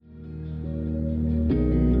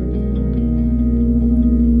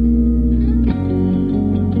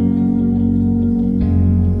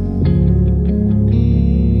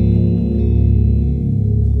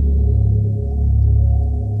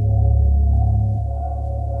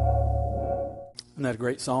Isn't that a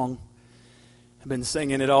great song? I've been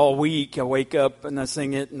singing it all week. I wake up and I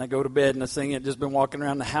sing it, and I go to bed and I sing it. Just been walking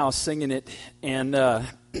around the house singing it. And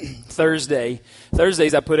Thursdays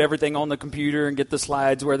I put everything on the computer and get the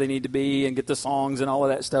slides where they need to be and get the songs and all of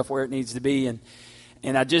that stuff where it needs to be.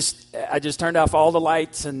 And I just turned off all the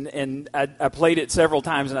lights and I played it several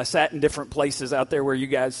times, and I sat in different places out there where you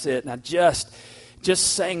guys sit, and I just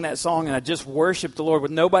sang that song, and I just worshiped the Lord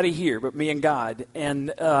with nobody here but me and God.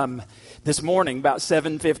 And this morning, about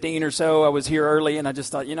 7:15 or so, I was here early, and I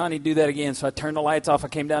just thought, I need to do that again. So I turned the lights off. I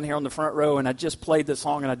came down here on the front row, and I just played the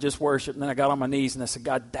song, and I just worshiped. And then I got on my knees, and I said,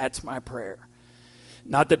 God, that's my prayer.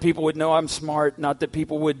 Not that people would know I'm smart, not that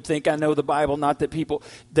people would think I know the Bible, not that people,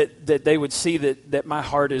 that they would see that my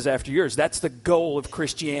heart is after yours. That's the goal of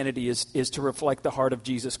Christianity, is to reflect the heart of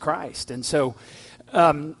Jesus Christ. And so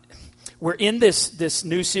we're in this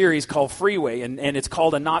new series called Freeway, and it's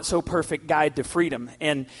called A Not So Perfect Guide to Freedom.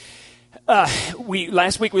 And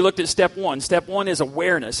last week we looked at step one. Step one is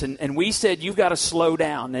awareness, and we said you've got to slow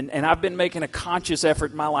down. And I've been making a conscious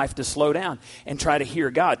effort in my life to slow down and try to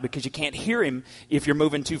hear God, because you can't hear Him if you're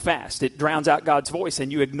moving too fast. It drowns out God's voice,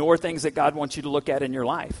 and you ignore things that God wants you to look at in your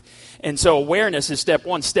life. And so awareness is step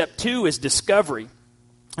one. Step two is discovery.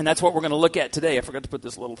 And that's what we're going to look at today. I forgot to put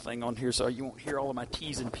this little thing on here so you won't hear all of my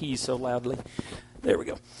T's and P's so loudly. There we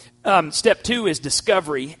go. Step two is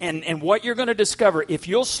discovery. And what you're going to discover, if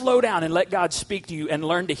you'll slow down and let God speak to you and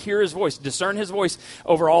learn to hear His voice, discern His voice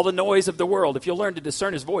over all the noise of the world, if you'll learn to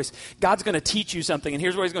discern His voice, God's going to teach you something. And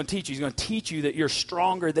here's what He's going to teach you. He's going to teach you that you're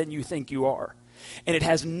stronger than you think you are. And it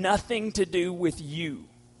has nothing to do with you.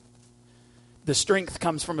 The strength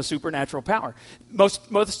comes from a supernatural power.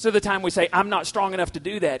 Most of the time we say, I'm not strong enough to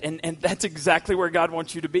do that. And that's exactly where God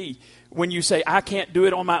wants you to be. When you say, I can't do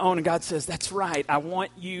it on my own. And God says, that's right. I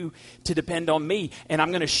want you to depend on me. And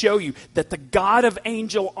I'm going to show you that the God of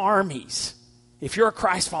angel armies, if you're a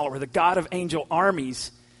Christ follower, the God of angel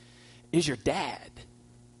armies is your dad.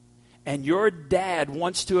 And your dad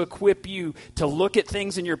wants to equip you to look at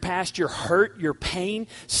things in your past, your hurt, your pain,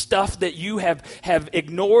 stuff that you have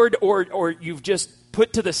ignored or you've just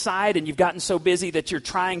put to the side, and you've gotten so busy that you're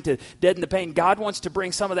trying to deaden the pain. God wants to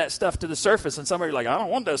bring some of that stuff to the surface. And some of you are like, I don't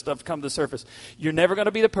want that stuff to come to the surface. You're never going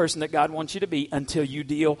to be the person that God wants you to be until you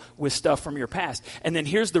deal with stuff from your past. And then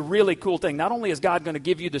here's the really cool thing. Not only is God going to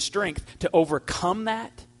give you the strength to overcome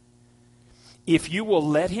that, if you will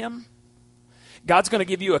let Him, God's going to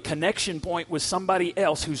give you a connection point with somebody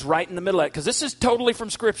else who's right in the middle of it. Because this is totally from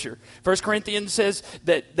Scripture. 1 Corinthians says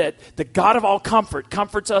that the God of all comfort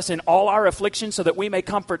comforts us in all our affliction, so that we may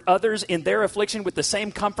comfort others in their affliction with the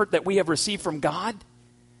same comfort that we have received from God.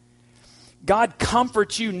 God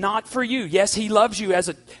comforts you not for you. Yes, He loves you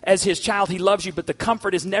as His child. He loves you, but the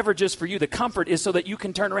comfort is never just for you. The comfort is so that you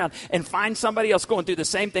can turn around and find somebody else going through the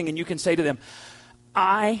same thing, and you can say to them,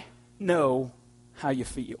 I know how you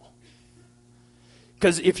feel.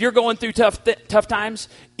 Because if you're going through tough times,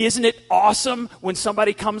 isn't it awesome when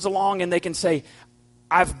somebody comes along and they can say,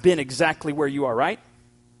 I've been exactly where you are, right?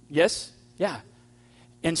 Yes? Yeah.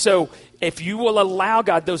 And so if you will allow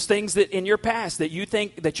God, those things that in your past that you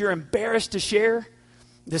think that you're embarrassed to share,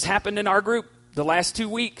 this happened in our group the last 2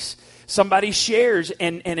 weeks. Somebody shares,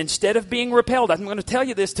 and instead of being repelled, I'm going to tell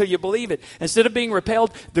you this till you believe it. Instead of being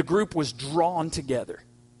repelled, the group was drawn together.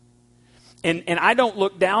 And I don't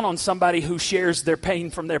look down on somebody who shares their pain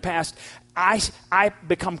from their past. I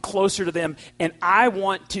become closer to them, and I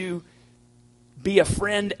want to be a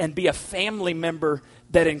friend and be a family member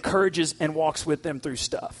that encourages and walks with them through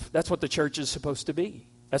stuff. That's what the church is supposed to be.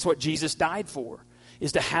 That's what Jesus died for,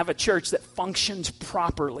 is to have a church that functions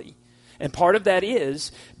properly. And part of that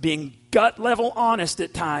is being gut level honest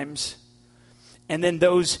at times. And then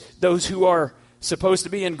those who are supposed to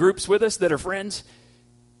be in groups with us that are friends,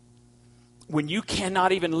 when you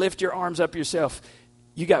cannot even lift your arms up yourself,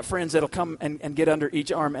 you got friends that'll come and get under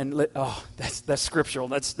each arm and that's scriptural.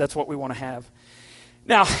 That's what we want to have.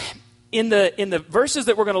 Now, in the verses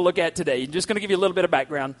that we're going to look at today, I'm just going to give you a little bit of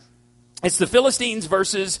background. It's the Philistines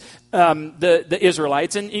versus the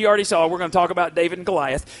Israelites. And you already saw, we're going to talk about David and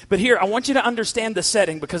Goliath. But here, I want you to understand the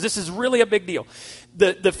setting, because this is really a big deal.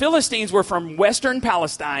 The Philistines were from western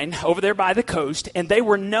Palestine, over there by the coast, and they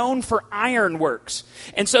were known for ironworks.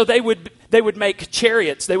 And so they would make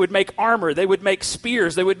chariots, they would make armor, they would make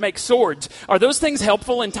spears, they would make swords. Are those things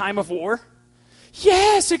helpful in time of war?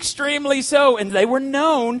 Yes, extremely so. And they were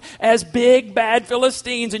known as big, bad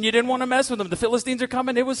Philistines, and you didn't want to mess with them. The Philistines are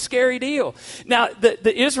coming. It was a scary deal. Now,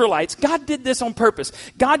 the Israelites, God did this on purpose.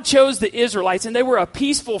 God chose the Israelites, and they were a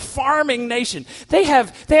peaceful farming nation. They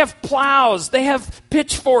have plows. They have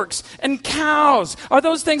pitchforks and cows. Are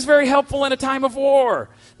those things very helpful in a time of war?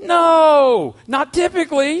 No, not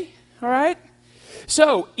typically, all right?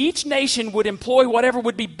 So each nation would employ whatever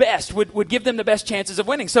would be best, would give them the best chances of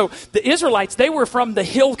winning. So the Israelites, they were from the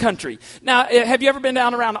hill country. Now, have you ever been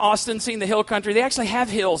down around Austin, seen the hill country? They actually have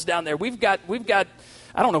hills down there. We've got,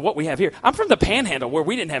 I don't know what we have here. I'm from the Panhandle where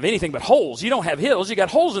we didn't have anything but holes. You don't have hills, you got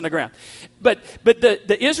holes in the ground. But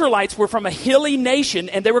the Israelites were from a hilly nation,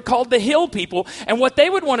 and they were called the hill people. And what they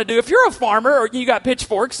would want to do, if you're a farmer or you got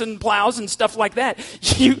pitchforks and plows and stuff like that,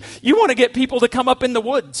 you want to get people to come up in the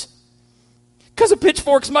woods. Because a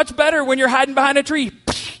pitchfork's much better when you're hiding behind a tree.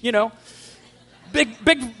 You know,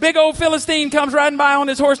 big old Philistine comes riding by on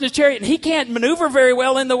his horse and his chariot, and he can't maneuver very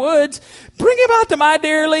well in the woods. Bring him out to my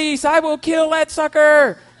dear lease. I will kill that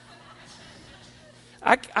sucker.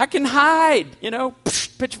 I can hide, you know,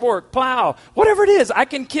 pitchfork, plow, whatever it is. I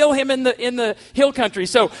can kill him in the hill country.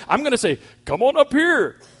 So I'm going to say, come on up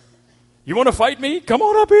here. You want to fight me? Come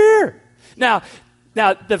on up here. Now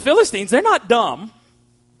the Philistines, they're not dumb.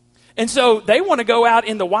 And so they want to go out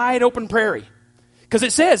in the wide open prairie. Because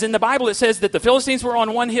it says, in the Bible, it says that the Philistines were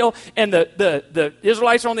on one hill and the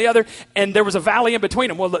Israelites were on the other, and there was a valley in between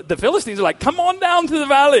them. Well, the Philistines are like, come on down to the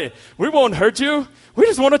valley. We won't hurt you. We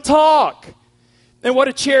just want to talk. And what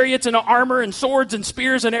do chariots and armor and swords and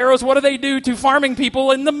spears and arrows, what do they do to farming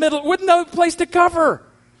people in the middle with no place to cover?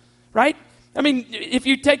 Right? I mean, if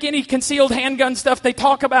you take any concealed handgun stuff they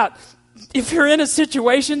talk about, if you're in a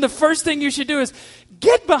situation, the first thing you should do is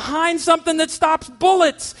get behind something that stops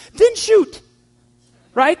bullets, then shoot.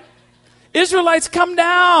 Right? Israelites, come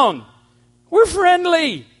down. We're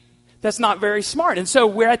friendly. That's not very smart. And so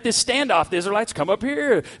we're at this standoff. The Israelites, come up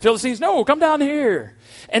here. Philistines, no, come down here.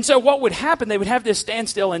 And so what would happen, they would have this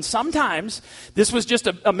standstill, and sometimes this was just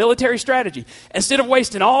a military strategy. Instead of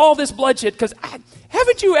wasting all this bloodshed, because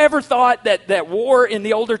haven't you ever thought that war in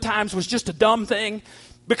the older times was just a dumb thing?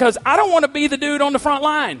 Because I don't want to be the dude on the front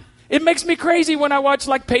line. It makes me crazy when I watch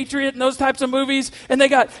like Patriot and those types of movies, and they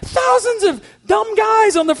got thousands of dumb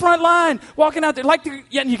guys on the front line walking out there.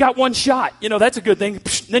 And you got one shot. You know, that's a good thing.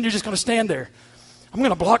 Then you're just going to stand there. I'm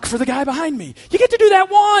going to block for the guy behind me. You get to do that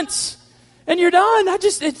once, and you're done.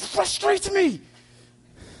 It frustrates me.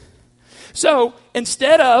 So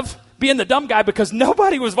instead of being the dumb guy, because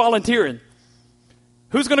nobody was volunteering,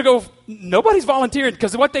 who's going to go? Nobody's volunteering,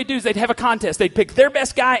 because what they do is they'd have a contest. They'd pick their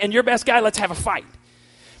best guy and your best guy. Let's have a fight.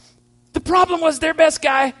 The problem was their best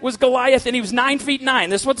guy was Goliath, and he was 9 feet 9.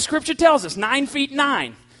 This is what the scripture tells us, 9 feet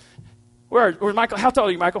 9. Where's Michael? How tall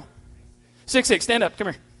are you, Michael? 6'6". Stand up. Come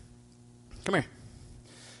here. Come here.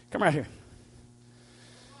 Come right here.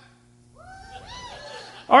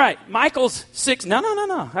 All right. Michael's 6.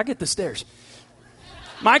 No. I get the stairs.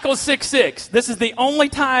 Michael's 6'6". This is the only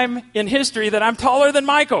time in history that I'm taller than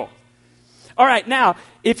Michael. All right, now,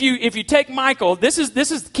 if you take Michael, this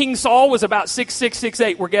is King Saul was about 6'6",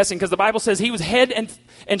 6'8", we're guessing, because the Bible says he was head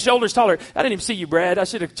and shoulders taller. I didn't even see you, Brad. I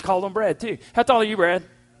should have called him Brad, too. How tall are you, Brad?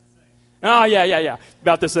 Oh, yeah.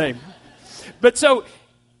 About the same. But so,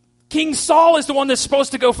 King Saul is the one that's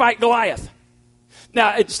supposed to go fight Goliath.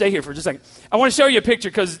 Now, stay here for just a second. I want to show you a picture,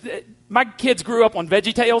 because my kids grew up on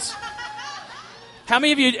VeggieTales. How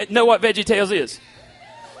many of you know what VeggieTales is?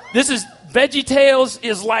 VeggieTales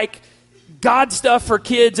is like God stuff for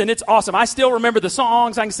kids, and it's awesome. I still remember the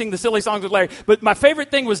songs. I can sing the silly songs with Larry. But my favorite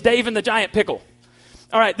thing was Dave and the Giant Pickle.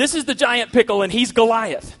 All right, this is the Giant Pickle, and he's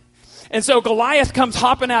Goliath. And so Goliath comes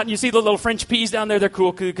hopping out, and you see the little French peas down there. They're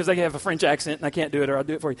cool because they have a French accent, and I can't do it, or I'll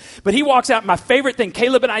do it for you. But he walks out. My favorite thing,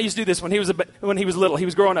 Caleb and I used to do this when he was little. He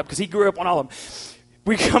was growing up because he grew up on all of them.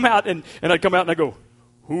 We come out, and I'd come out, and I go,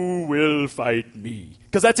 who will fight me?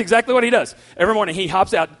 Because that's exactly what he does. Every morning he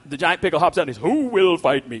hops out, the Giant Pickle hops out, and he's, who will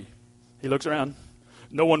fight me? He looks around.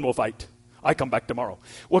 No one will fight. I come back tomorrow.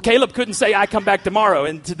 Well, Caleb couldn't say, I come back tomorrow.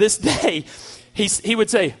 And to this day, he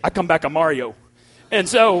would say, I come back a Mario. And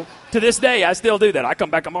so to this day, I still do that. I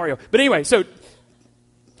come back a Mario. But anyway, so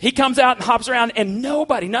he comes out and hops around, and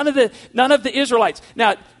none of the Israelites.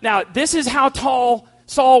 Now, this is how tall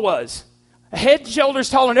Saul was. Head and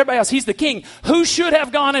shoulders taller than everybody else. He's the king. Who should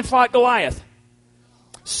have gone and fought Goliath?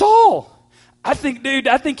 Saul. I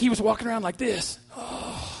think he was walking around like this.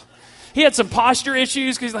 Oh. He had some posture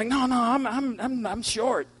issues because he's like, no, I'm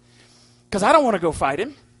short. Because I don't want to go fight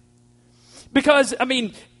him. Because, I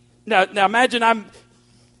mean, now imagine I'm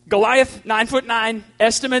Goliath, 9'9",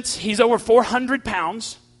 estimates, he's over 400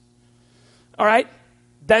 pounds. All right?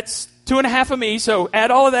 That's 2.5 of me, so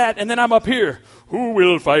add all of that, and then I'm up here. Who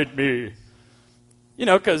will fight me? You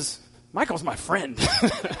know, because Michael's my friend.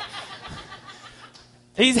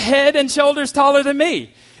 He's head and shoulders taller than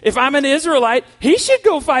me. If I'm an Israelite, he should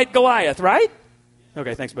go fight Goliath, right?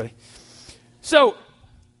 Okay, thanks, buddy. So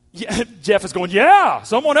Yeah, Jeff is going, yeah,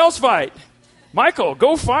 someone else fight. Michael,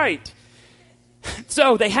 go fight.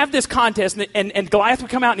 So they have this contest, and Goliath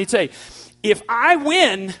would come out and he'd say, if I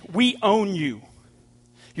win, we own you.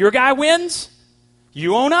 Your guy wins,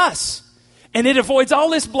 you own us. And it avoids all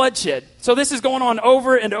this bloodshed. So this is going on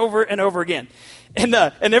over and over and over again. And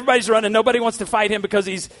everybody's running. Nobody wants to fight him because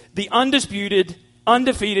he's the undisputed,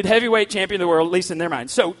 undefeated heavyweight champion of the world, at least in their mind.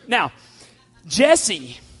 So now,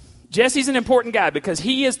 Jesse's an important guy because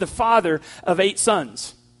he is the father of 8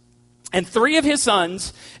 sons. And 3 of his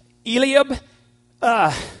sons, Eliab,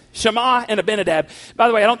 Shammah, and Abinadab. By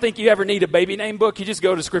the way, I don't think you ever need a baby name book. You just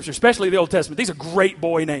go to Scripture, especially the Old Testament. These are great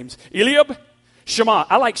boy names. Eliab, Shammah.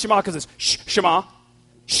 I like Shammah because it's Shammah.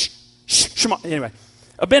 Shammah. Anyway,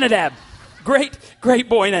 Abinadab. Great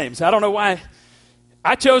boy names. I don't know why.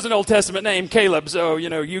 I chose an Old Testament name, Caleb, so,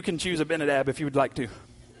 you can choose Abinadab if you would like to.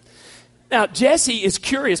 Now, Jesse is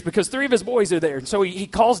curious because 3 of his boys are there. And so he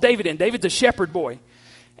calls David in. David's a shepherd boy.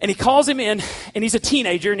 And he calls him in, and he's a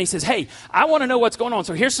teenager, and he says, hey, I want to know what's going on.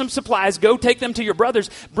 So here's some supplies. Go take them to your brothers.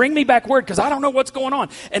 Bring me back word, because I don't know what's going on.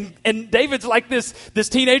 And David's like this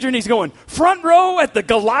teenager, and he's going, front row at the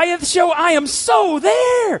Goliath show? I am so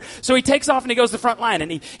there. So he takes off, and he goes to the front line,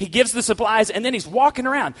 and he gives the supplies, and then he's walking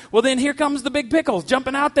around. Well, then here comes the big pickle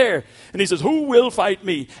jumping out there. And he says, who will fight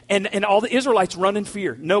me? And all the Israelites run in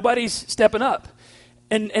fear. Nobody's stepping up.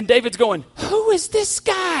 And David's going, who is this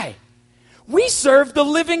guy? We serve the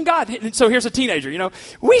living God. And so here's a teenager,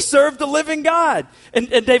 we serve the living God. And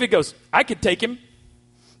David goes, I could take him.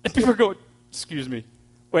 And people are going, excuse me,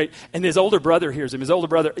 wait. And his older brother hears him, his older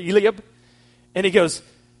brother, Eliab. And he goes,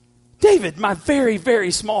 David, my very,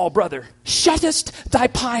 very small brother, shuttest thy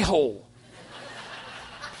pie hole.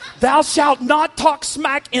 Thou shalt not talk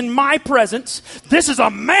smack in my presence. This is a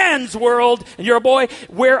man's world. And you're a boy.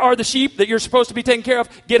 Where are the sheep that you're supposed to be taking care of?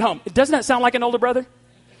 Get home. Doesn't that sound like an older brother?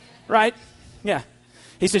 Right? Yeah.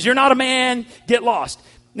 He says, you're not a man, get lost.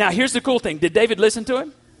 Now, here's the cool thing. Did David listen to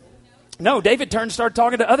him? No, David turned and started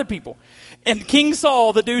talking to other people. And King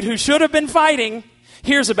Saul, the dude who should have been fighting,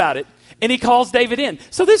 hears about it. And he calls David in.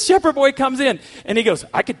 So this shepherd boy comes in, and he goes,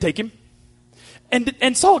 I could take him.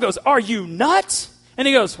 And Saul goes, are you nuts? And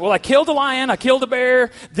he goes, well, I killed a lion, I killed a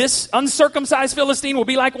bear. This uncircumcised Philistine will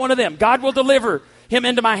be like one of them. God will deliver him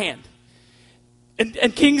into my hand.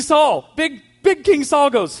 And King Saul, big King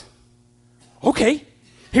Saul goes, okay,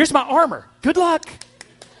 here's my armor. Good luck.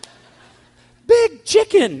 Big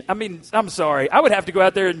chicken. I mean, I'm sorry. I would have to go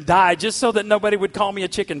out there and die just so that nobody would call me a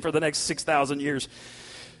chicken for the next 6,000 years.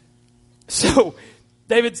 So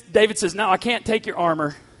David says, no, I can't take your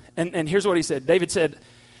armor. And here's what he said. David said,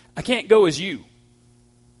 I can't go as you.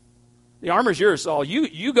 The armor's yours, Saul.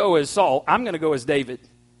 You go as Saul. I'm going to go as David.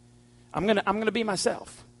 I'm going to be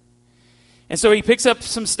myself. And so he picks up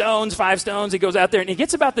some stones, 5 stones. He goes out there, and he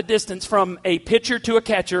gets about the distance from a pitcher to a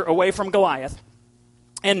catcher away from Goliath.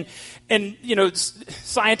 And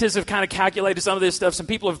scientists have kind of calculated some of this stuff. Some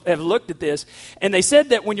people have looked at this. And they said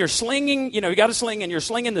that when you're slinging, you got a sling and you're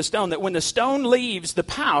slinging the stone, that when the stone leaves the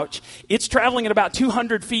pouch, it's traveling at about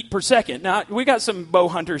 200 feet per second. Now, we got some bow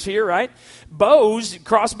hunters here, right? Bows,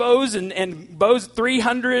 crossbows, and bows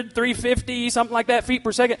 300, 350, something like that feet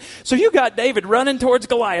per second. So you got David running towards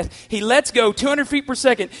Goliath. He lets go 200 feet per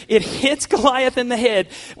second. It hits Goliath in the head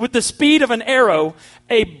with the speed of an arrow,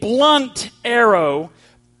 a blunt arrow.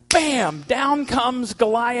 Bam! Down comes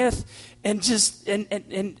Goliath,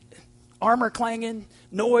 and armor clanging,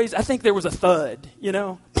 noise. I think there was a thud,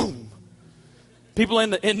 boom. People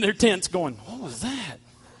in their tents going, what was that?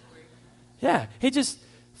 Yeah, he just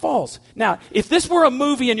falls. Now, if this were a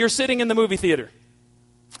movie and you're sitting in the movie theater,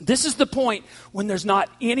 this is the point when there's not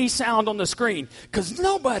any sound on the screen because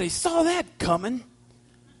nobody saw that coming.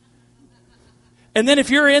 And then if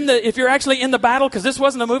you're actually in the battle, because this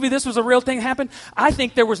wasn't a movie, this was a real thing that happened, I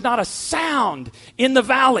think there was not a sound in the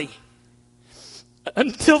valley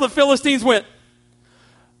until the Philistines went,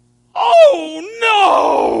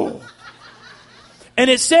 oh no! And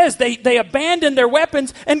it says they abandon their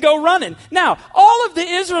weapons and go running. Now, all of the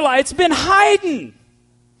Israelites been hiding.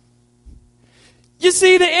 You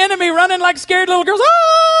see the enemy running like scared little girls.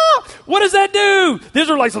 Ah! What does that do? The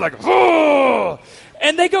Israelites are like, oh!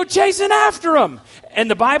 And they go chasing after them. And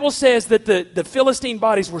the Bible says that the Philistine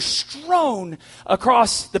bodies were strewn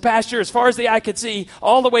across the pasture as far as the eye could see,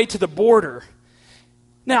 all the way to the border.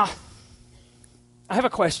 Now, I have a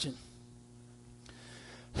question.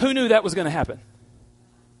 Who knew that was going to happen?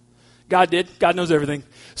 God did. God knows everything.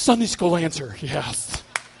 Sunday school answer, yes.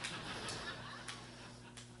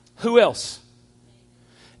 Who else?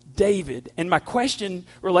 David. And my question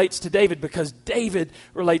relates to David because David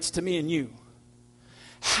relates to me and you.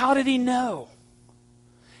 How did he know?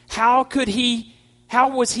 How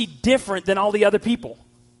was he different than all the other people?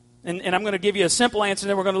 And I'm going to give you a simple answer, and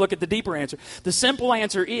then we're going to look at the deeper answer. The simple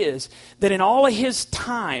answer is that in all of his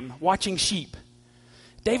time watching sheep,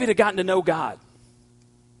 David had gotten to know God.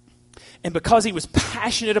 And because he was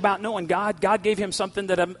passionate about knowing God, God gave him something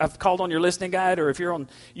that I've called on your listening guide, or if you're on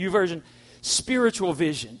YouVersion, spiritual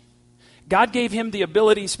vision. God gave him the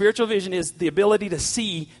ability, spiritual vision is the ability to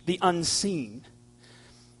see the unseen.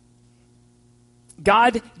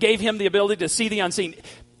 God gave him the ability to see the unseen.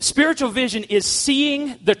 Spiritual vision is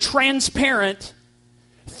seeing the transparent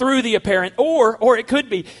through the apparent, or it could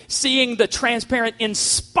be seeing the transparent in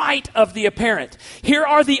spite of the apparent. Here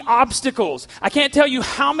are the obstacles. I can't tell you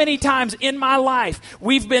how many times in my life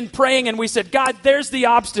we've been praying and we said, God, there's the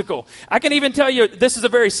obstacle. I can even tell you, this is a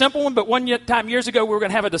very simple one, but one time years ago, we were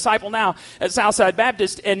going to have a disciple now at Southside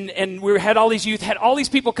Baptist, and we had all these youth, had all these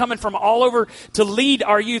people coming from all over to lead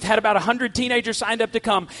our youth, had about 100 teenagers signed up to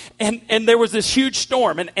come, and there was this huge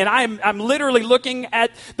storm, and I'm literally looking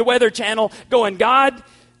at the Weather Channel going, God,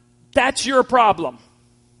 that's your problem.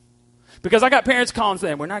 Because I got parents calling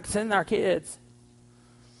saying, we're not sending our kids.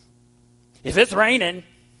 If it's raining,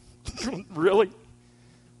 really?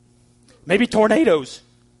 Maybe tornadoes.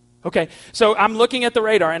 Okay, so I'm looking at the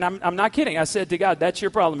radar, and I'm not kidding. I said to God, that's your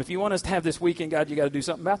problem. If you want us to have this weekend, God, you got to do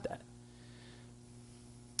something about that.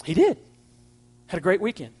 He did. Had a great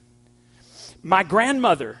weekend. My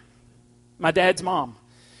grandmother, my dad's mom,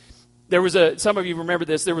 there was some of you remember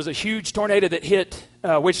this, there was a huge tornado that hit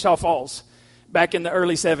Wichita Falls back in the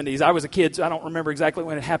early 70s. I was a kid, so I don't remember exactly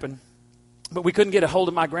when it happened. But we couldn't get a hold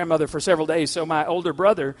of my grandmother for several days, so my older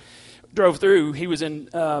brother drove through. He was in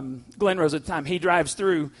Glen Rose at the time. He drives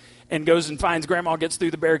through and goes and finds Grandma, gets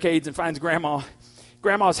through the barricades and finds Grandma.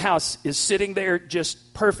 Grandma's house is sitting there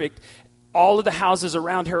just perfect. All of the houses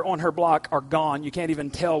around her on her block are gone. You can't even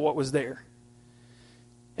tell what was there.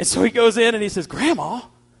 And so he goes in and he says, Grandma,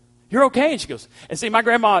 you're okay? And she goes, and see, my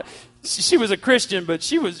grandma, she was a Christian, but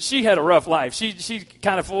she had a rough life. She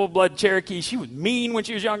kind of full-blood Cherokee. She was mean when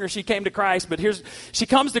she was younger. She came to Christ, but she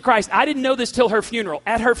comes to Christ. I didn't know this till her funeral.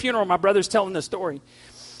 At her funeral, my brother's telling the story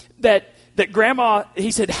that Grandma, he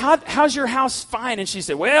said, how's your house? Fine. And she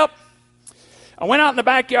said, well, I went out in the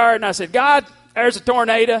backyard and I said, God, there's a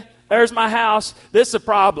tornado. There's my house. This is a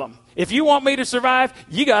problem. If you want me to survive,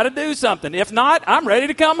 you got to do something. If not, I'm ready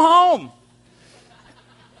to come home.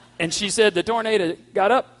 And she said the tornado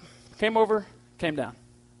got up, came over, came down.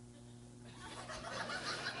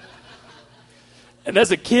 And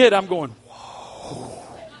as a kid, I'm going, whoa.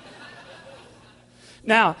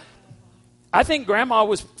 Now, I think Grandma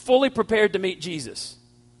was fully prepared to meet Jesus.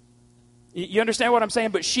 You understand what I'm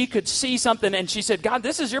saying? But she could see something, and she said, God,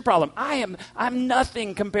 this is your problem. I'm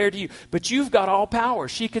nothing compared to you, but you've got all power.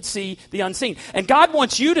 She could see the unseen. And God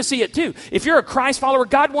wants you to see it too. If you're a Christ follower,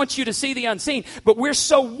 God wants you to see the unseen. But we're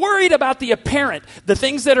so worried about the apparent, the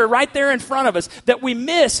things that are right there in front of us, that we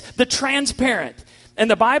miss the transparent. And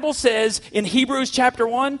the Bible says in Hebrews chapter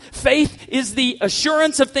 1, faith is the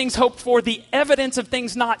assurance of things hoped for, the evidence of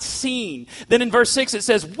things not seen. Then in verse 6 it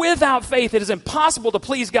says, without faith it is impossible to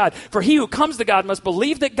please God, for he who comes to God must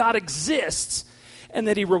believe that God exists and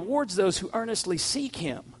that he rewards those who earnestly seek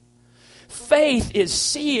him. Faith is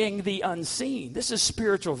seeing the unseen. This is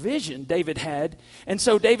spiritual vision David had. And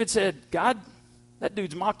so David said, God, that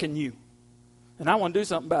dude's mocking you, and I want to do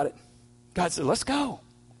something about it. God said, let's go.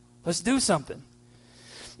 Let's do something.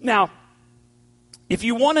 Now, if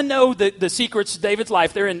you want to know the secrets of David's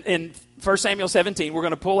life, they're in 1 Samuel 17. We're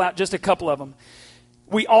going to pull out just a couple of them.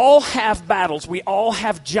 We all have battles. We all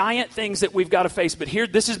have giant things that we've got to face. But here,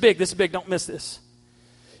 this is big. This is big. Don't miss this.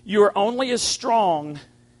 You are only as strong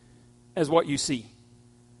as what you see.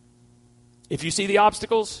 If you see the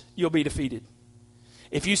obstacles, you'll be defeated.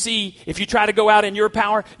 If you try to go out in your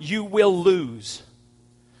power, you will lose.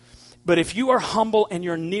 But if you are humble and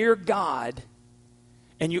you're near God,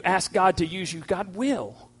 and you ask God to use you, God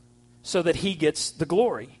will, so that he gets the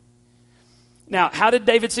glory. Now, how did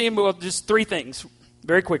David see him? Well, just three things,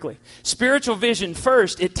 very quickly. Spiritual vision,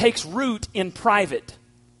 first, it takes root in private.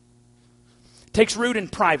 It takes root in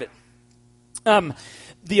private.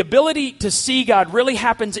 The ability to see God really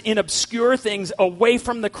happens in obscure things away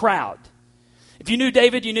from the crowd. If you knew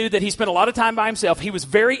David, you knew that he spent a lot of time by himself. He was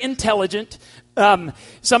very intelligent.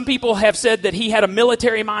 Some people have said that he had a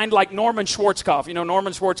military mind like Norman Schwarzkopf. You know,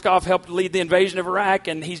 Norman Schwarzkopf helped lead the invasion of Iraq,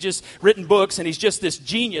 and he's just written books, and he's just this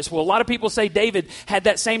genius. Well, a lot of people say David had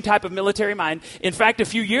that same type of military mind. In fact, a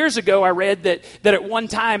few years ago, I read that at one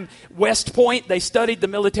time, West Point, they studied the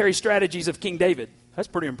military strategies of King David. That's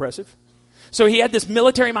pretty impressive. So he had this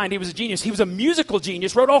military mind. He was a genius. He was a musical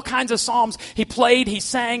genius, wrote all kinds of psalms. He played, he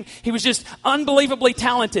sang. He was just unbelievably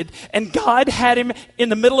talented. And God had him in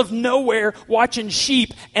the middle of nowhere watching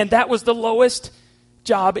sheep. And that was the lowest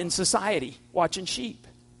job in society, watching sheep.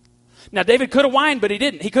 Now, David could have whined, but he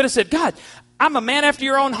didn't. He could have said, God, I'm a man after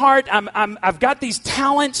your own heart. I've got these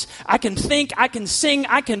talents. I can think, I can sing,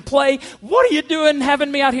 I can play. What are you doing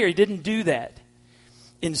having me out here? He didn't do that.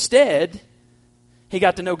 Instead, he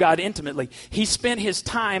got to know God intimately. He spent his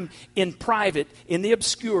time in private, in the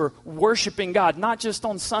obscure, worshiping God, not just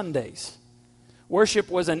on Sundays. Worship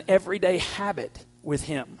was an everyday habit with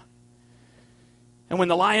him. And when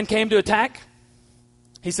the lion came to attack,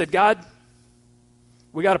 he said, God,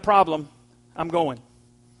 we got a problem. I'm going.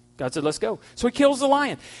 God said, let's go. So he kills the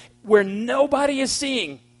lion where nobody is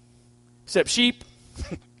seeing except sheep.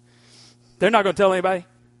 They're not going to tell anybody.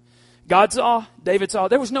 God saw, David saw.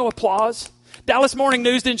 There was no applause. Dallas Morning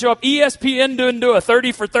News didn't show up. ESPN didn't do a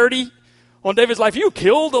 30 for 30 on David's life. You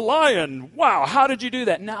killed a lion. Wow, how did you do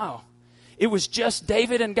that? No. It was just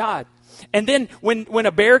David and God. And then when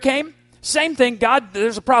a bear came, same thing. God,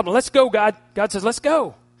 there's a problem. Let's go, God. God says, let's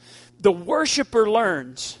go. The worshiper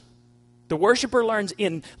learns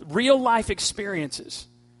in real life experiences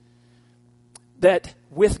that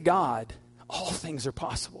with God, all things are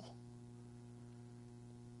possible.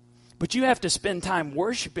 But you have to spend time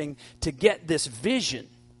worshiping to get this vision.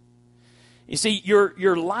 You see,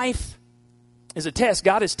 your life is a test.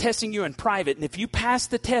 God is testing you in private. And if you pass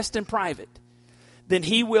the test in private, then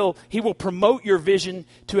He will promote your vision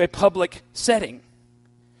to a public setting.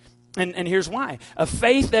 And here's why. A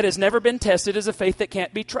faith that has never been tested is a faith that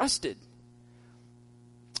can't be trusted.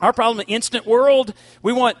 Our problem in the instant world,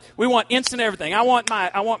 we want instant everything. I want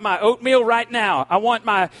my oatmeal right now. I want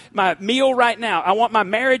my meal right now. I want my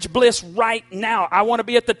marriage bliss right now. I want to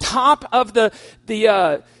be at the top of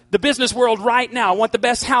the business world right now. I want the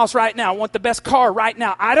best house right now. I want the best car right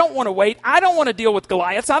now. I don't want to wait. I don't want to deal with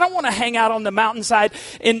Goliaths. I don't want to hang out on the mountainside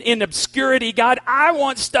in obscurity. God, I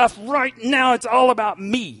want stuff right now. It's all about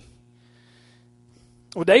me.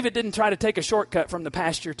 Well, David didn't try to take a shortcut from the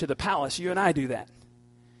pasture to the palace. You and I do that.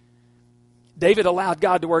 David allowed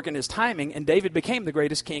God to work in his timing, and David became the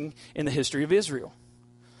greatest king in the history of Israel.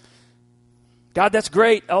 God, that's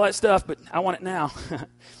great, all that stuff, but I want it now.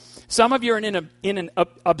 Some of you are in an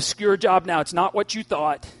obscure job now. It's not what you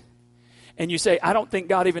thought. And you say, I don't think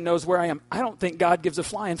God even knows where I am. I don't think God gives a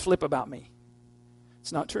flying flip about me.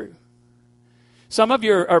 It's not true. Some of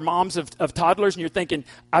you are moms of toddlers, and you're thinking,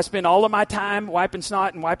 I spend all of my time wiping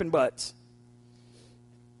snot and wiping butts.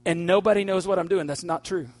 And nobody knows what I'm doing. That's not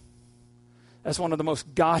true. That's one of the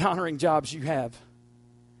most God-honoring jobs you have.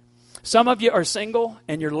 Some of you are single,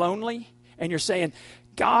 and you're lonely, and you're saying,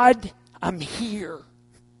 God, I'm here.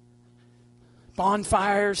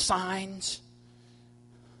 Bonfires, signs.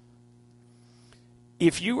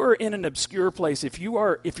 If you are in an obscure place, if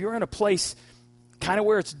you're in a place kind of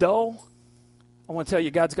where it's dull, I want to tell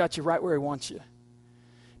you, God's got you right where He wants you.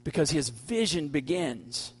 Because His vision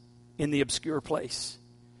begins in the obscure place.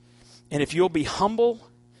 And if you'll be humble,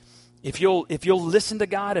 if you'll listen to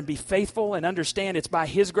God and be faithful and understand it's by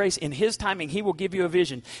His grace, in His timing, He will give you a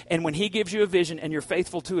vision. And when He gives you a vision and you're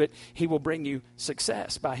faithful to it, He will bring you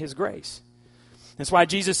success by His grace. That's why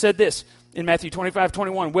Jesus said this in Matthew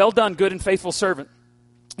 25:21, well done, good and faithful servant.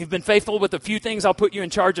 You've been faithful with a few things, I'll put you in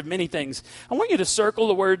charge of many things. I want you to circle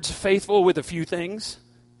the words faithful with a few things.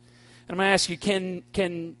 And I'm going to ask you,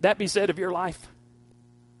 can that be said of your life?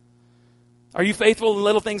 Are you faithful in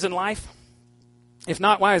little things in life? If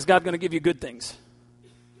not, why is God going to give you good things?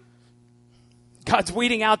 God's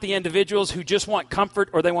weeding out the individuals who just want comfort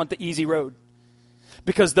or they want the easy road.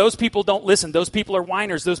 Because those people don't listen. Those people are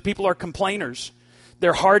whiners. Those people are complainers.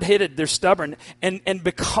 They're hard-headed. They're stubborn. And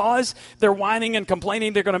because they're whining and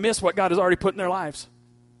complaining, they're going to miss what God has already put in their lives.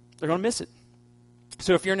 They're going to miss it.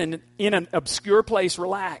 So if you're in an obscure place,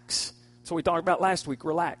 relax. That's what we talked about last week.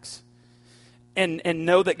 Relax. And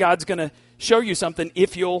know that God's going to show you something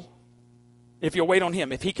if you'll wait on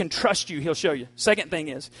Him. If He can trust you, He'll show you. Second thing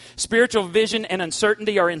is, spiritual vision and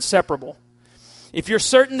uncertainty are inseparable. If you're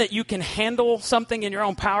certain that you can handle something in your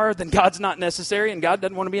own power, then God's not necessary and God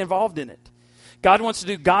doesn't want to be involved in it. God wants to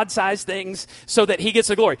do God-sized things so that He gets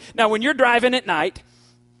the glory. Now, when you're driving at night,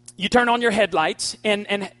 you turn on your headlights,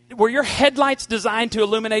 and were your headlights designed to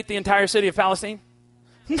illuminate the entire city of Palestine?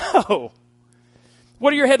 No. What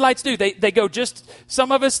do your headlights do? They go just,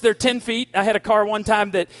 some of us, they're 10 feet. I had a car one time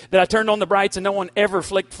that I turned on the brights, and no one ever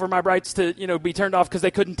flicked for my brights to, be turned off because they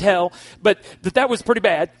couldn't tell. But that was pretty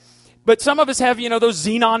bad. But some of us have, those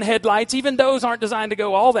xenon headlights. Even those aren't designed to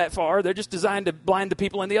go all that far. They're just designed to blind the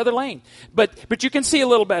people in the other lane. But you can see a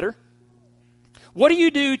little better. What do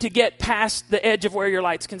you do to get past the edge of where your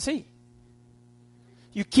lights can see?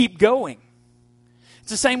 You keep going.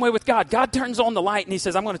 It's the same way with God. God turns on the light and he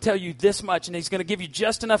says, I'm going to tell you this much, and he's going to give you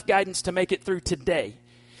just enough guidance to make it through today.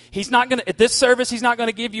 He's not going to, at this service, he's not going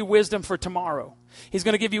to give you wisdom for tomorrow. He's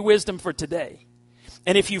going to give you wisdom for today.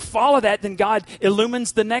 And if you follow that, then God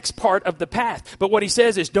illumines the next part of the path. But what he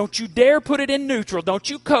says is, don't you dare put it in neutral. Don't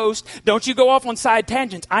you coast. Don't you go off on side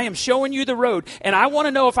tangents. I am showing you the road, and I want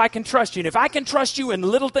to know if I can trust you. And if I can trust you in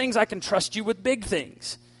little things, I can trust you with big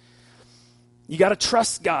things. You got to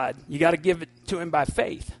trust God. You got to give it to him by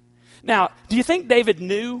faith. Now, do you think David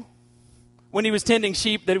knew when he was tending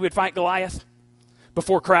sheep that he would fight Goliath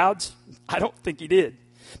before crowds? I don't think he did.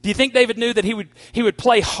 Do you think David knew that he would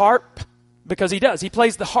play harp? Because he does. He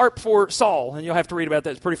plays the harp for Saul, and you'll have to read about that.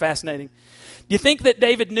 It's pretty fascinating. Do you think that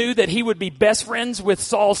David knew that he would be best friends with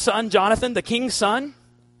Saul's son, Jonathan, the king's son?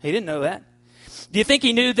 He didn't know that. Do you think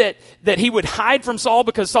he knew that he would hide from Saul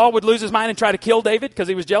because Saul would lose his mind and try to kill David because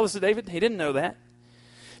he was jealous of David? He didn't know that.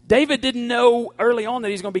 David didn't know early on that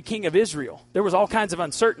he's going to be king of Israel. There was all kinds of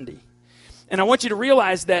uncertainty. And I want you to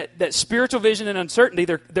realize that spiritual vision and uncertainty,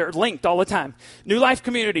 they're linked all the time. New Life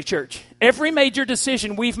Community Church. Every major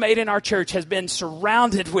decision we've made in our church has been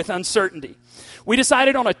surrounded with uncertainty. We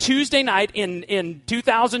decided on a Tuesday night in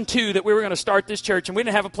 2002 that we were going to start this church, and we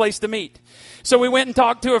didn't have a place to meet. So we went and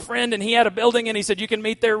talked to a friend, and he had a building, and he said, you can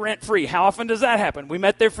meet there rent-free. How often does that happen? We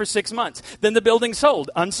met there for 6 months. Then the building sold.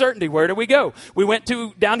 Uncertainty. Where do we go? We went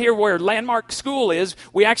to down here where Landmark School is.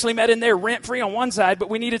 We actually met in there rent-free on one side, but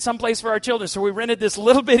we needed some place for our children. So we rented this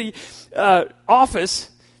little bitty office.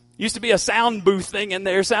 Used to be a sound booth thing in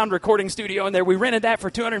there, sound recording studio in there. We rented that for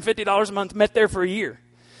 $250 a month, met there for a year.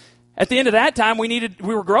 At the end of that time, we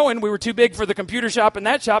were growing. We were too big for the computer shop and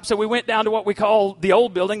that shop, so we went down to what we call the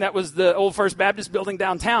old building. That was the old First Baptist building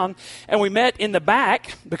downtown, and we met in the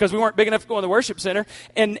back because we weren't big enough to go in the worship center,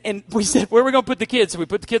 and we said, where are we going to put the kids? So we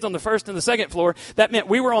put the kids on the first and the second floor. That meant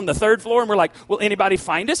we were on the third floor, and we're like, will anybody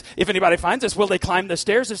find us? If anybody finds us, will they climb the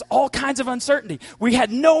stairs? There's all kinds of uncertainty. We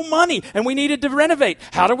had no money, and we needed to renovate.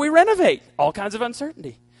 How do we renovate? All kinds of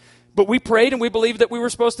uncertainty. But we prayed, and we believed that we were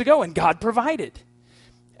supposed to go, and God provided.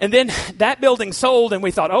 And then that building sold, and we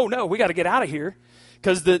thought, oh, no, we got to get out of here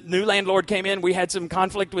because the new landlord came in. We had some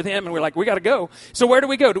conflict with him, and we're like, we got to go. So where do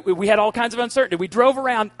we go? We had all kinds of uncertainty. We drove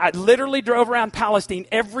around. I literally drove around Palestine.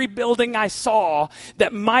 Every building I saw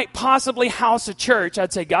that might possibly house a church,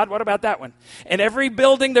 I'd say, God, what about that one? And every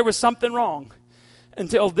building, there was something wrong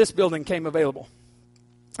until this building came available.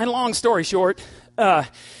 And long story short,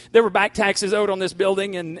 there were back taxes owed on this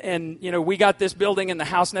building, and we got this building and the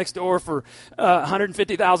house next door for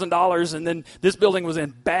 $150,000, and then this building was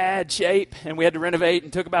in bad shape, and we had to renovate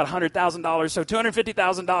and took about $100,000. So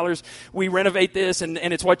 $250,000, we renovate this, and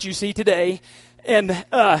it's what you see today. And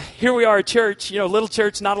here we are, a church, little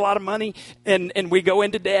church, not a lot of money, and we go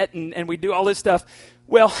into debt, and we do all this stuff.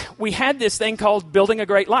 Well, we had this thing called Building a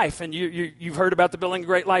Great Life, and you've heard about the Building a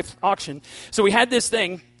Great Life auction. So we had this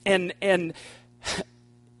thing, and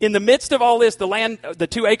in the midst of all this, the land, the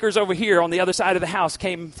 2 acres over here on the other side of the house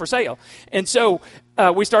came for sale. And so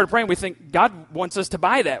we started praying. We think God wants us to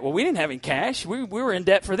buy that. Well, we didn't have any cash. We were in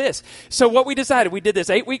debt for this. So what we decided, we did this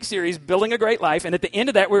 8-week series, Building a Great Life. And at the end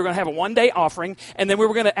of that, we were going to have a 1-day offering. And then we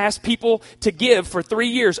were going to ask people to give for 3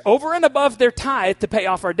 years over and above their tithe to pay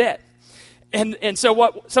off our debt. And so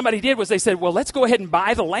what somebody did was they said, well, let's go ahead and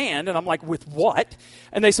buy the land. And I'm like, with what?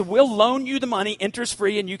 And they said, we'll loan you the money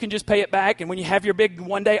interest-free, and you can just pay it back. And when you have your big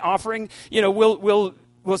 1-day offering, we'll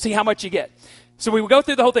see how much you get. So we would go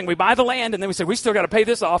through the whole thing. We buy the land, and then we said, we still got to pay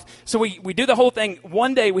this off. So we do the whole thing.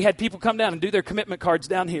 One day we had people come down and do their commitment cards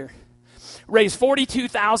down here. Raise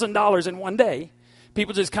 $42,000 in one day.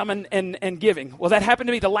 People just coming and giving. Well, that happened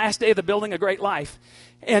to be the last day of the Building a Great Life.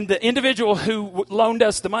 And the individual who loaned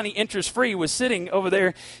us the money interest-free was sitting over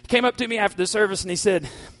there, came up to me after the service, and he said,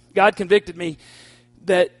 God convicted me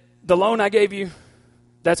that the loan I gave you,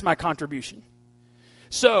 that's my contribution.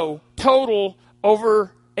 So total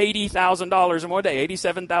over $80,000 in one day,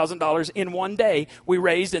 $87,000 in one day we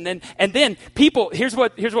raised. And then people, here's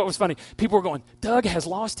what was funny. People were going, Doug has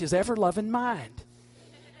lost his ever-loving mind.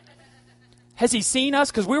 Has he seen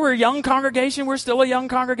us? Because we were a young congregation. We're still a young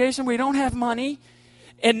congregation. We don't have money.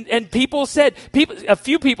 And a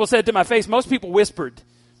few people said to my face, most people whispered.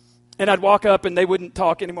 And I'd walk up and they wouldn't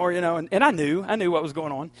talk anymore, and I knew what was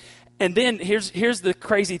going on. And then here's the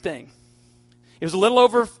crazy thing. It was a little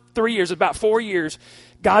over 3 years, about 4 years,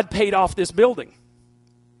 God paid off this building.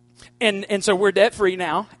 And so we're debt free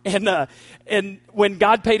now. And when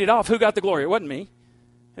God paid it off, who got the glory? It wasn't me.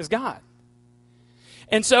 It was God.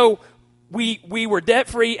 And so we were debt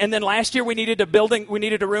free, and then last year we needed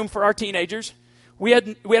a room for our teenagers. We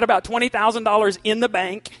had about $20,000 in the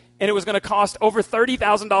bank, and it was going to cost over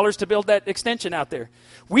 $30,000 to build that extension out there.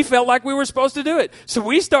 We felt like we were supposed to do it. So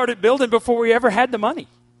we started building before we ever had the money.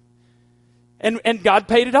 And God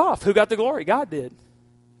paid it off. Who got the glory? God did.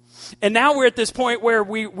 And now we're at this point where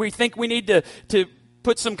we think we need to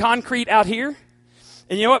put some concrete out here.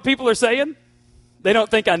 And you know what people are saying? They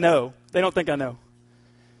don't think I know. They don't think I know.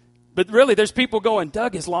 But really, there's people going,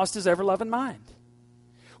 Doug has lost his ever-loving mind.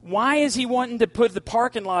 Why is he wanting to put the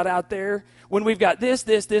parking lot out there when we've got this,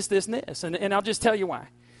 and this? And I'll just tell you why.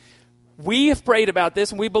 We have prayed about this,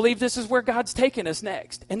 and we believe this is where God's taking us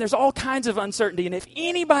next. And there's all kinds of uncertainty. And if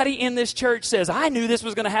anybody in this church says, I knew this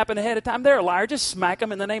was going to happen ahead of time, they're a liar. Just smack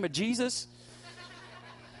them in the name of Jesus.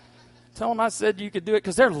 Tell them I said you could do it,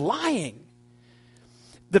 because they're lying.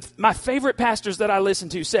 My favorite pastors that I listen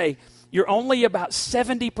to say, you're only about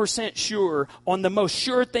 70% sure on the most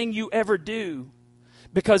sure thing you ever do.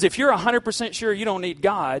 Because if you're 100% sure, you don't need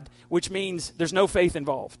God, which means there's no faith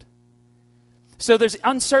involved. So there's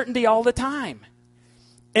uncertainty all the time.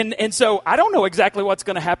 And so I don't know exactly what's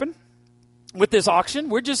going to happen with this auction.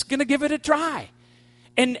 We're just going to give it a try.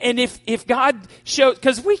 And if God shows,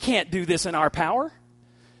 because we can't do this in our power.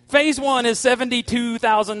 Phase 1 is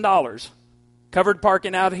 $72,000. Covered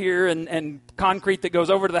parking out here and concrete that goes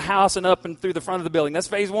over to the house and up and through the front of the building. That's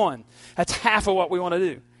phase 1. That's half of what we want to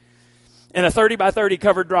do. And a 30 by 30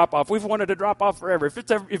 covered drop-off. We've wanted to drop off forever.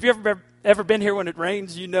 If you've ever been here when it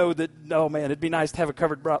rains, you know that, oh man, it'd be nice to have a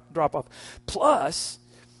covered drop-off. Plus,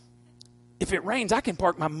 if it rains, I can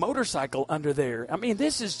park my motorcycle under there. I mean,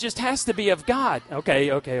 this just has to be of God. Okay.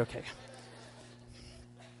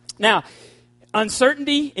 Now,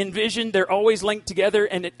 uncertainty and vision, they're always linked together,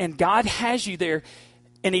 and God has you there,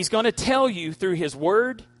 and he's going to tell you through his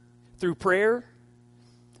word, through prayer,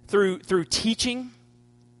 through teaching.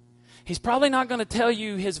 He's probably not going to tell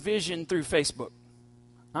you his vision through Facebook.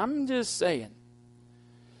 I'm just saying.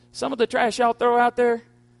 Some of the trash y'all throw out there,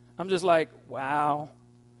 I'm just like, wow.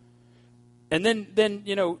 And then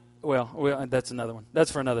well, that's another one.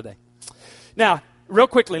 That's for another day. Now, real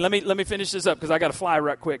quickly, let me finish this up because I got to fly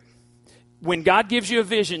right quick. When God gives you a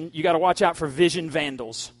vision, you got to watch out for vision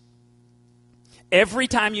vandals. Every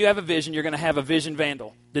time you have a vision, you're going to have a vision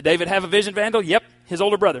vandal. Did David have a vision vandal? Yep, his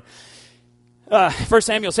older brother. 1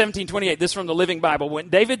 Samuel 17:28, this is from the Living Bible. When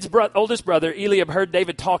David's oldest brother, Eliab, heard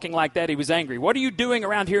David talking like that, he was angry. What are you doing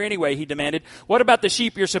around here anyway, he demanded. What about the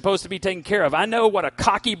sheep you're supposed to be taking care of? I know what a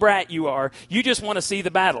cocky brat you are. You just want to see the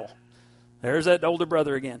battle. There's that older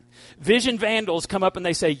brother again. Vision vandals come up and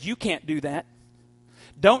they say, you can't do that.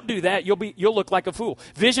 Don't do that. You'll look like a fool.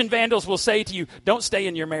 Vision vandals will say to you, don't stay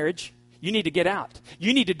in your marriage. You need to get out.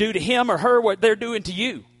 You need to do to him or her what they're doing to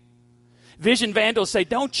you. Vision vandals say,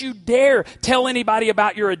 don't you dare tell anybody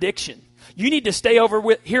about your addiction. You need to stay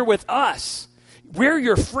over here with us. We're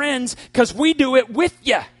your friends because we do it with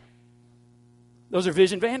you. Those are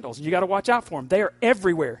vision vandals. You got to watch out for them. They are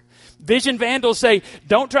everywhere. Vision vandals say,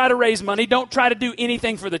 don't try to raise money. Don't try to do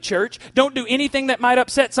anything for the church. Don't do anything that might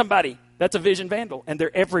upset somebody. That's a vision vandal, and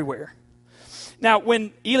they're everywhere. Now,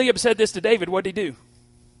 when Eliab said this to David, what did he do?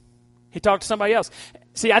 He talked to somebody else.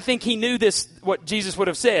 See, I think he knew this, what Jesus would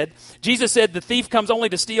have said. Jesus said the thief comes only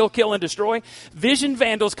to steal, kill, and destroy. Vision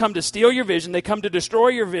vandals come to steal your vision. They come to destroy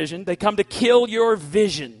your vision. They come to kill your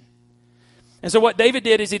vision. And so what David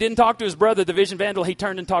did is he didn't talk to his brother, the vision vandal. He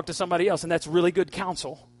turned and talked to somebody else, and that's really good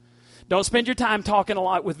counsel. Don't spend your time talking a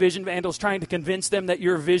lot with vision vandals, trying to convince them that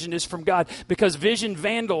your vision is from God, because vision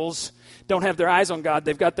vandals don't have their eyes on God.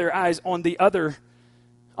 They've got their eyes on the other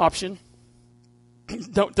option.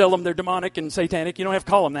 Don't tell them they're demonic and satanic. You don't have to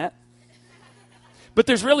call them that. But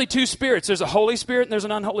there's really two spirits. There's a Holy Spirit and there's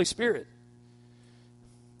an unholy spirit.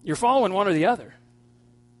 You're following one or the other.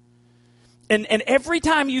 And every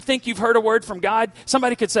time you think you've heard a word from God,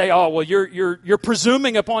 somebody could say, oh, well, you're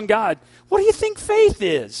presuming upon God. What do you think faith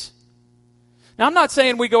is? Now, I'm not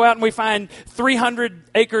saying we go out and we find 300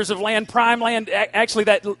 acres of land, prime land. Actually,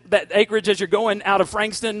 that acreage as you're going out of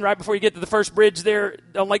Frankston, right before you get to the first bridge there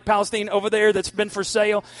on Lake Palestine over there that's been for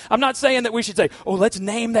sale. I'm not saying that we should say, oh, let's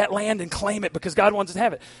name that land and claim it because God wants us to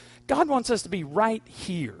have it. God wants us to be right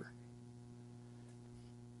here.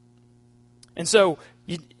 And so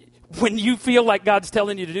when you feel like God's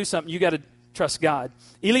telling you to do something, you got to trust God.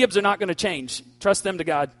 Eliabs are not going to change. Trust them to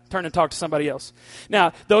God. Turn and talk to somebody else.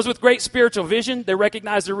 Now, those with great spiritual vision, they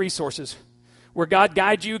recognize their resources. Where God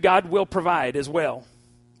guides you, God will provide as well.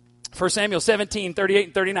 1 Samuel 17:38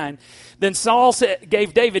 and 39. Then Saul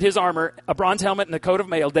gave David his armor, a bronze helmet and a coat of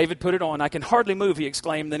mail. David put it on. I can hardly move, he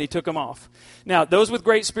exclaimed. Then he took them off. Now, those with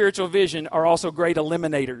great spiritual vision are also great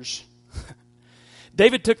eliminators.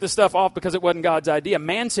 David took the stuff off because it wasn't God's idea.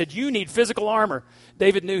 Man said, you need physical armor.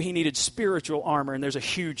 David knew he needed spiritual armor, and there's a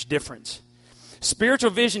huge difference. Spiritual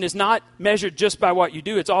vision is not measured just by what you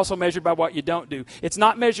do. It's also measured by what you don't do. It's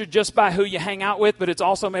not measured just by who you hang out with, but it's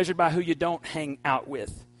also measured by who you don't hang out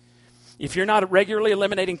with. If you're not regularly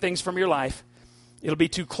eliminating things from your life, it'll be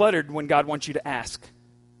too cluttered when God wants you to ask,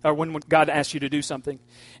 or when God asks you to do something.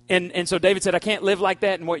 And so David said, I can't live like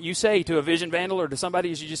that. And what you say to a vision vandal or to somebody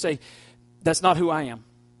is you just say, that's not who I am.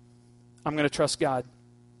 I'm going to trust God.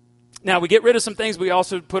 Now, we get rid of some things. We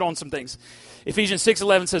also put on some things. Ephesians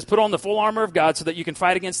 6:11 says, put on the full armor of God so that you can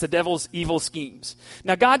fight against the devil's evil schemes.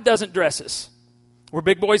 Now, God doesn't dress us. We're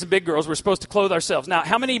big boys and big girls. We're supposed to clothe ourselves. Now,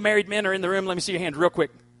 how many married men are in the room? Let me see your hands real quick.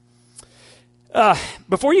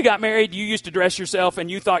 Before you got married, you used to dress yourself and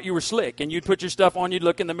you thought you were slick. And you'd put your stuff on, you'd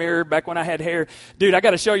look in the mirror. Back when I had hair. Dude, I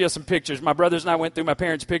got to show you some pictures. My brothers and I went through my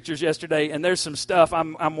parents' pictures yesterday, and there's some stuff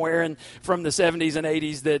I'm wearing from the 70s and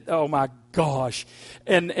 80s that, oh my gosh.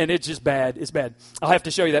 And it's just bad. It's bad. I'll have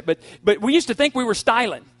to show you that. But we used to think we were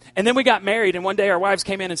styling. And then we got married, and one day our wives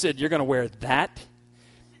came in and said, you're going to wear that?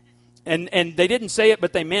 And they didn't say it,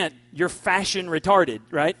 but they meant, you're fashion retarded,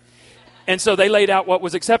 right? And so they laid out what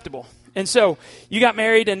was acceptable. And so you got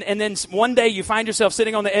married, and then one day you find yourself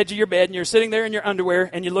sitting on the edge of your bed, and you're sitting there in your underwear,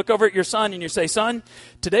 and you look over at your son, and you say, son,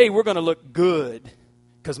 today we're going to look good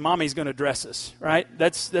because mommy's going to dress us, right?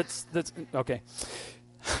 That's okay.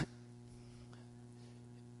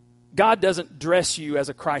 God doesn't dress you as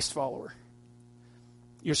a Christ follower.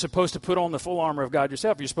 You're supposed to put on the full armor of God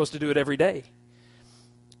yourself. You're supposed to do it every day.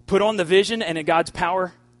 Put on the vision, and in God's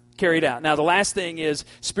power, carry it out. Now, the last thing is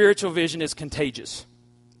spiritual vision is contagious.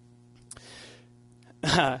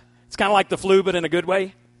 It's kind of like the flu, but in a good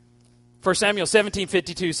way. 1 Samuel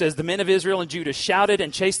 17:52 says, the men of Israel and Judah shouted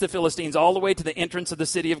and chased the Philistines all the way to the entrance of the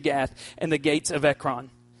city of Gath and the gates of Ekron.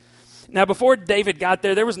 Now, before David got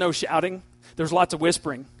there was no shouting. There was lots of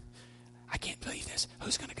whispering. I can't believe this.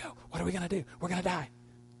 Who's going to go? What are we going to do? We're going to die.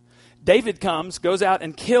 David comes, goes out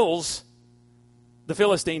and kills the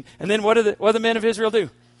Philistine. And then what do the men of Israel do?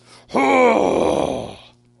 Oh!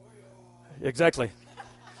 Exactly.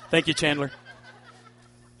 Thank you, Chandler.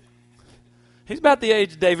 He's about the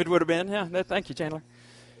age David would have been. Yeah, thank you, Chandler.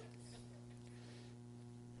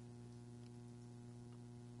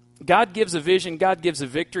 God gives a vision. God gives a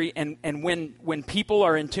victory. And when people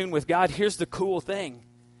are in tune with God, here's the cool thing.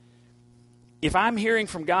 If I'm hearing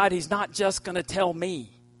from God, he's not just going to tell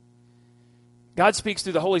me. God speaks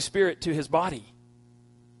through the Holy Spirit to his body.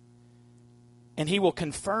 And he will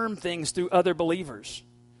confirm things through other believers.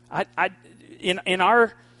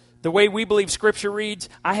 The way we believe Scripture reads,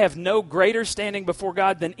 I have no greater standing before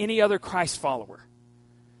God than any other Christ follower.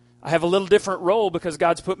 I have a little different role because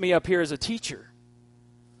God's put me up here as a teacher.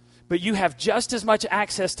 But you have just as much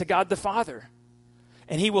access to God the Father.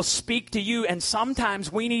 And he will speak to you, and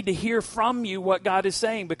sometimes we need to hear from you what God is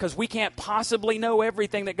saying because we can't possibly know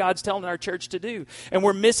everything that God's telling our church to do. And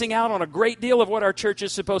we're missing out on a great deal of what our church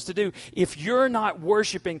is supposed to do if you're not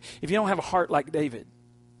worshiping, if you don't have a heart like David.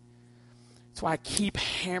 That's why I keep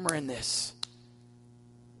hammering this.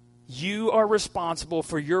 You are responsible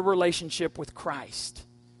for your relationship with Christ.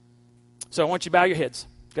 So I want you to bow your heads.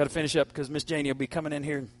 Got to finish up because Miss Janie will be coming in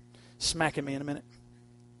here and smacking me in a minute.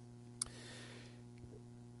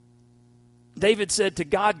 David said, to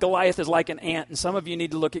God, Goliath is like an ant, and some of you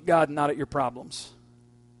need to look at God and not at your problems.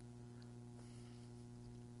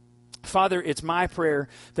 Father, it's my prayer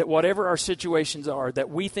that whatever our situations are that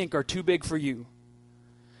we think are too big for you,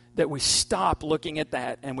 that we stop looking at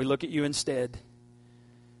that and we look at you instead.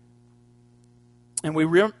 And we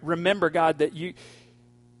remember, God, that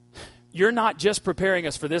you're not just preparing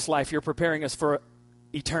us for this life, you're preparing us for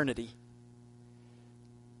eternity.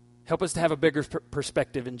 Help us to have a bigger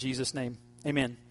perspective in Jesus' name. Amen.